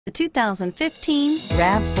The 2015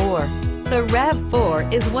 RAV4. The RAV4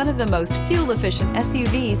 is one of the most fuel-efficient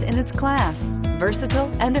SUVs in its class. Versatile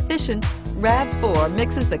and efficient, RAV4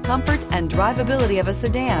 mixes the comfort and drivability of a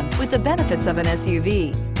sedan with the benefits of an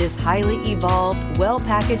SUV. This highly evolved,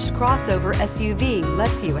 well-packaged crossover SUV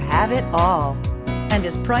lets you have it all and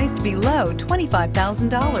is priced below $25,000.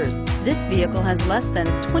 This vehicle has less than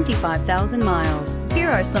 25,000 miles. Here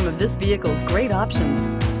are some of this vehicle's great options: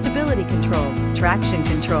 stability control, traction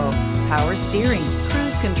control, power steering,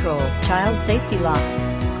 cruise control, child safety locks,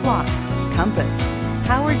 clock, compass,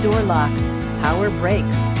 power door locks, power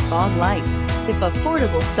brakes, fog lights. If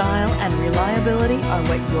affordable style and reliability are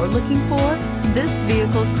what you're looking for, this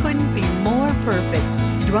vehicle couldn't be more perfect.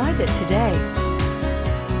 Drive it today.